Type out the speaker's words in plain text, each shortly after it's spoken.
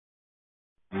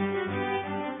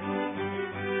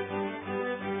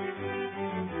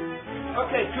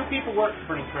Okay, two people work at a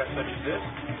printing press such as this.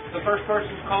 The first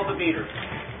person is called the beater.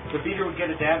 The beater would get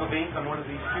a dab of ink on one of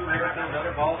these two hairs and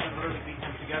other balls and literally beat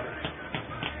them together.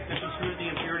 This will smooth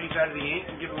the impurities out of the ink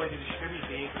and give a way to distribute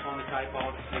the ink on the type all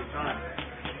at the same time.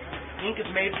 Ink is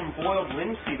made from boiled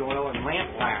linseed oil and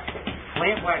lampblack.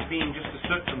 Lampblack being just the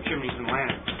soot from chimneys and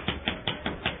lanterns.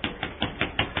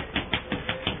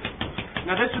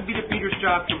 Now this would be the beater's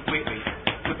job completely.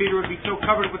 The beater would be so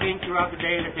covered with ink throughout the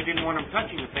day that they didn't want him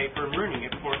touching the paper and ruining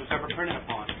it before it was ever printed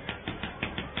upon.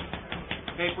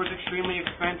 The paper was extremely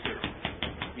expensive.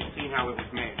 You've seen how it was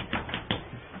made.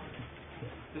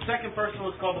 The second person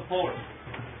was called the puller.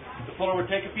 The puller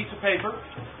would take a piece of paper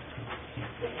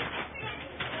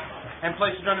and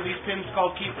place it under these pins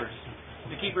called keepers.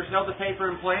 The keepers held the paper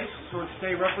in place so it would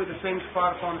stay roughly the same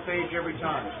spot upon the page every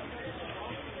time.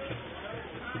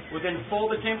 Would then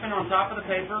fold the tympan on top of the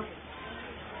paper.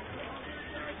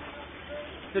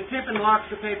 The tympan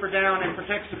locks the paper down and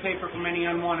protects the paper from any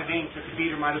unwanted ink that the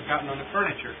beater might have gotten on the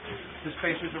furniture. The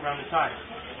spacers around the type.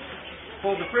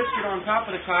 Fold the frisket on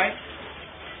top of the type.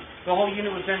 The whole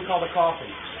unit was then called a coffin.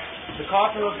 The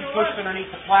coffin would be pushed underneath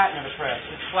the platen of the press.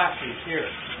 It's a flat piece here.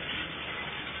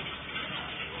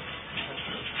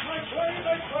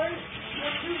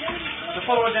 The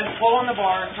puller would then pull on the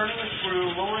bar, turning the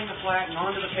screw, lowering the platen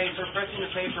onto the paper, pressing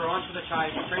the paper onto the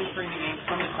type, transferring the ink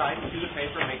from the type to the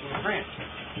paper, making a print.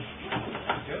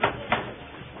 Good.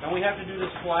 Now we have to do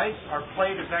this twice. Our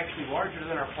plate is actually larger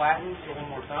than our platen, so one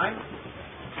more time.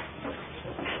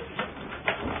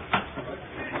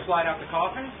 Slide out the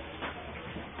coffin.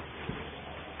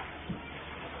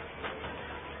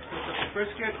 Lift up the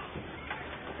frisket.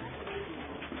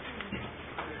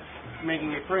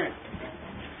 Making a print.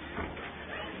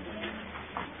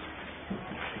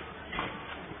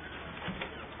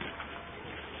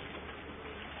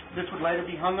 This would later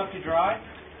be hung up to dry.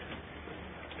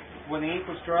 When the ink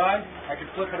was dry, I could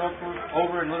flip it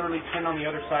over and literally print on the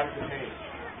other side of the page.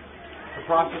 The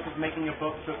process of making a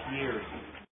book took years.